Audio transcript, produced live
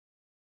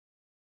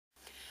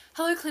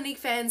Hello Clinique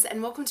fans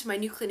and welcome to my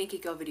new Clinique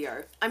It Girl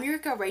video. I'm your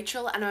girl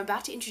Rachel and I'm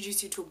about to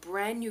introduce you to a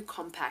brand new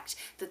compact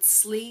that's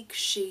sleek,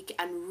 chic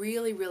and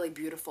really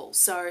beautiful.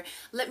 So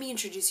let me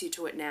introduce you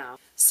to it now.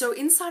 So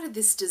inside of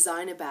this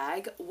designer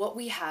bag, what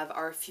we have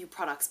are a few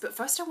products, but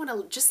first I want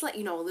to just let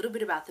you know a little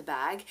bit about the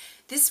bag.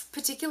 This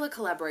particular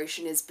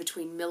collaboration is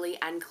between Millie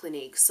and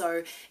Clinique.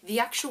 So the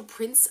actual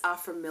prints are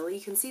from Millie,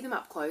 you can see them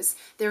up close.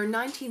 They're a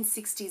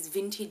 1960s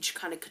vintage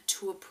kind of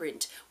couture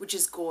print, which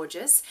is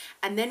gorgeous.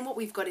 And then what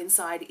we've got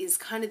inside is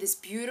kind of this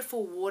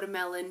beautiful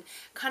watermelon,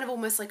 kind of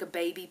almost like a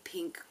baby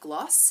pink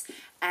gloss,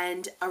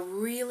 and a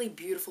really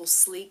beautiful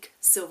sleek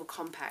silver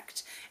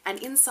compact. And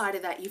inside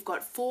of that you've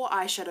got 4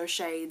 eyeshadow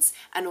shades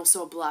and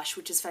also a blush,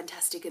 which is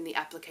fantastic, in the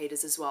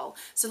applicators as well.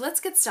 So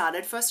let's get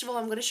started. First of all,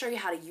 I'm going to show you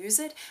how to use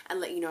it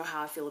and let you know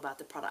how I feel about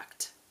the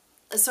product.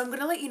 So I'm going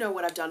to let you know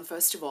what I've done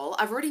first of all.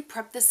 I've already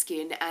prepped the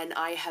skin and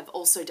I have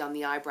also done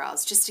the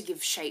eyebrows just to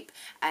give shape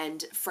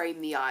and frame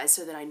the eyes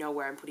so that I know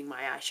where I'm putting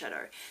my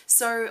eyeshadow.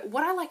 So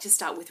what I like to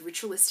start with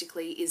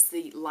ritualistically is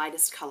the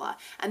lightest color,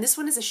 and this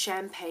one is a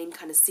champagne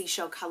kind of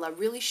seashell color,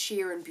 really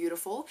sheer and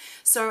beautiful.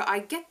 So I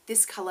get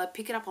this color,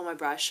 pick it up on my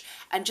brush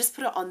and just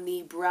put it on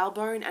the brow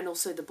bone and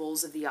also the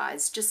balls of the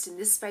eyes, just in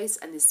this space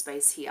and this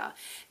space here.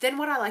 Then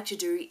what I like to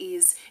do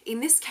is, in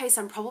this case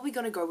I'm probably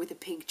going to go with a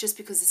pink just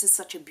because this is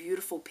such a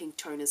beautiful pink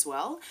tone as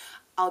well.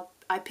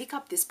 I pick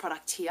up this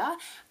product here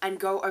and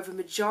go over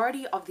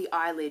majority of the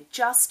eyelid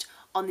just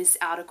on this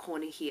outer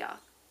corner here.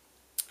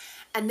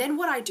 And then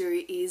what I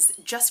do is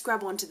just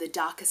grab onto the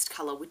darkest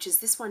color, which is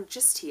this one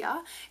just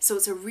here. So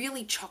it's a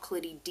really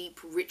chocolatey, deep,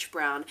 rich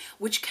brown,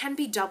 which can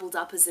be doubled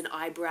up as an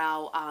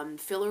eyebrow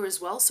filler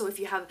as well. So if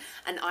you have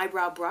an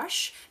eyebrow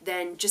brush,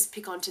 then just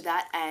pick onto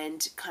that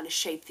and kind of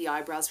shape the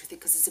eyebrows with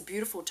it because it's a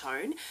beautiful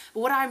tone.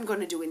 But what I'm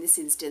going to do in this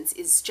instance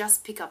is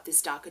just pick up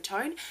this darker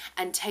tone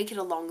and take it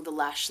along the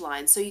lash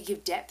line. So you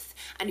give depth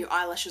and your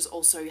eyelashes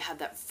also have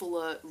that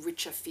fuller,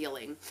 richer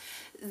feeling.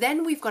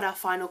 Then we've got our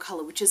final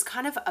color, which is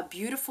kind of a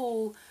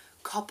beautiful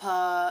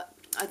copper,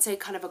 I'd say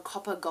kind of a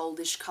copper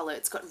goldish color.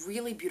 It's got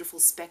really beautiful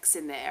specks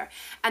in there,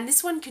 and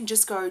this one can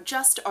just go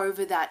just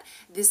over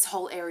this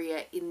whole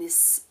area in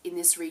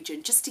this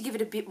region, just to give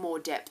it a bit more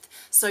depth.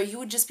 So you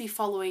would just be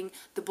following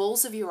the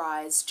balls of your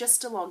eyes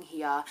just along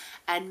here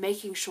and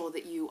making sure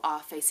that you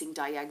are facing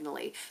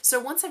diagonally. So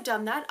once I've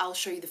done that, I'll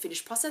show you the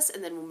finished process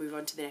and then we'll move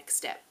on to the next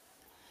step.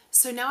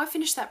 So now I've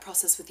finished that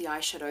process with the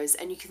eyeshadows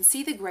and you can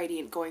see the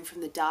gradient going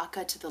from the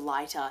darker to the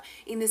lighter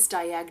in this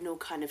diagonal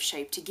kind of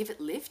shape to give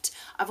it lift.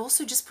 I've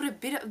also just put a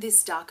bit of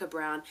this darker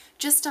brown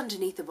just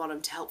underneath the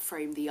bottom to help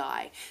frame the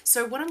eye.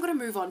 So what I'm going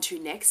to move on to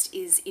next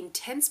is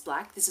Intense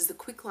Black. This is the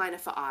quick liner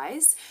for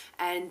eyes,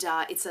 and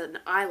it's an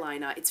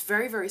eyeliner. It's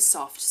very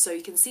soft, so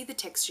you can see the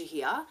texture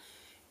here.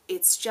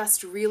 It's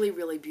just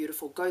really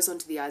beautiful, goes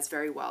onto the eyes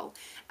very well.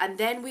 And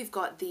then we've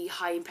got the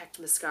High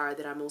Impact Mascara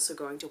that I'm also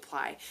going to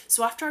apply.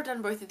 So after I've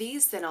done both of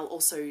these, then I'll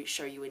also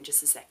show you in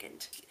just a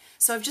second.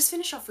 So I've just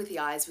finished off with the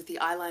eyes with the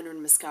eyeliner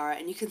and mascara,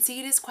 and you can see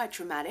it is quite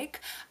dramatic.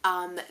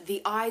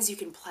 The eyes you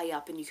can play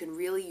up and you can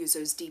really use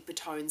those deeper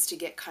tones to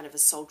get kind of a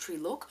sultry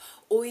look,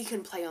 or you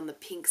can play on the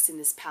pinks in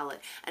this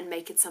palette and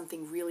make it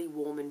something really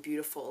warm and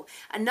beautiful.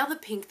 Another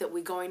pink that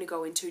we're going to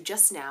go into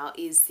just now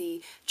is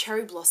the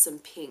Cherry Blossom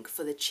Pink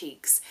for the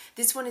cheeks.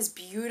 This one is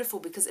beautiful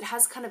because it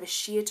has kind of a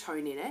sheer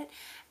tone in it.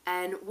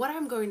 And what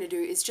I'm going to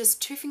do is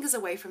just 2 fingers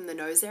away from the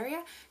nose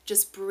area,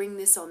 just bring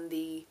this on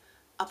the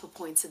upper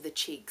points of the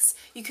cheeks.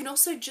 You can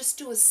also just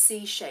do a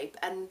C shape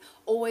and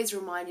always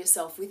remind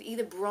yourself with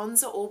either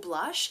bronzer or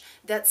blush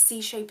that C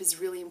shape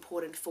is really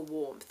important for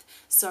warmth.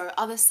 So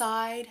other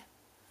side,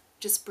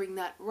 just bring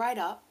that right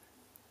up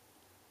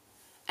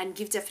and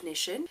give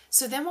definition.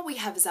 So then what we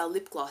have is our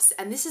lip gloss,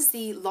 and this is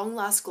the Long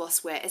Last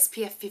Glosswear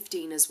SPF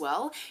 15 as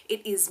well.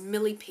 It is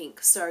Millie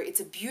Pink, so it's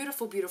a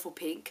beautiful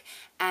pink,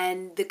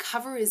 and the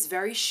cover is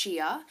very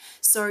sheer,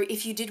 so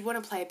if you did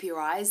want to play up your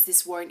eyes,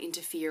 this won't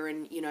interfere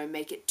and, you know,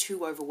 make it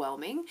too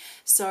overwhelming.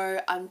 So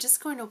I'm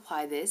just going to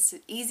apply this,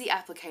 easy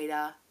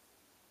applicator.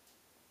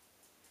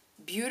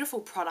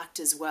 Beautiful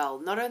product as well,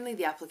 not only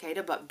the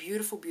applicator but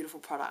beautiful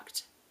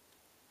product.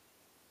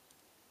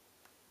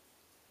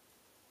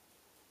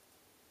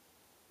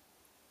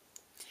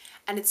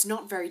 And it's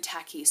not very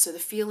tacky, so the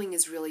feeling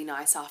is really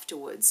nice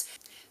afterwards.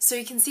 So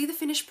you can see the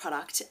finished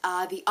product.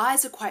 The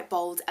eyes are quite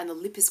bold and the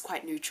lip is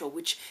quite neutral,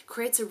 which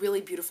creates a really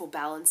beautiful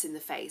balance in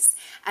the face.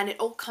 And it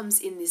all comes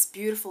in this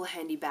beautiful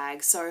handy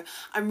bag. So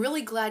I'm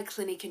really glad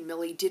Clinique and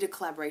Millie did a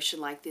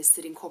collaboration like this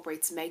that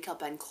incorporates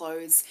makeup and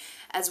clothes,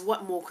 as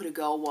what more could a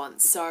girl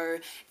want. So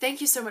thank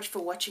you so much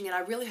for watching, and I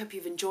really hope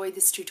you've enjoyed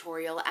this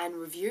tutorial and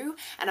review,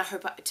 and I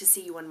hope to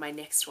see you on my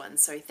next one.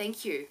 So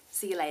thank you.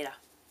 See you later.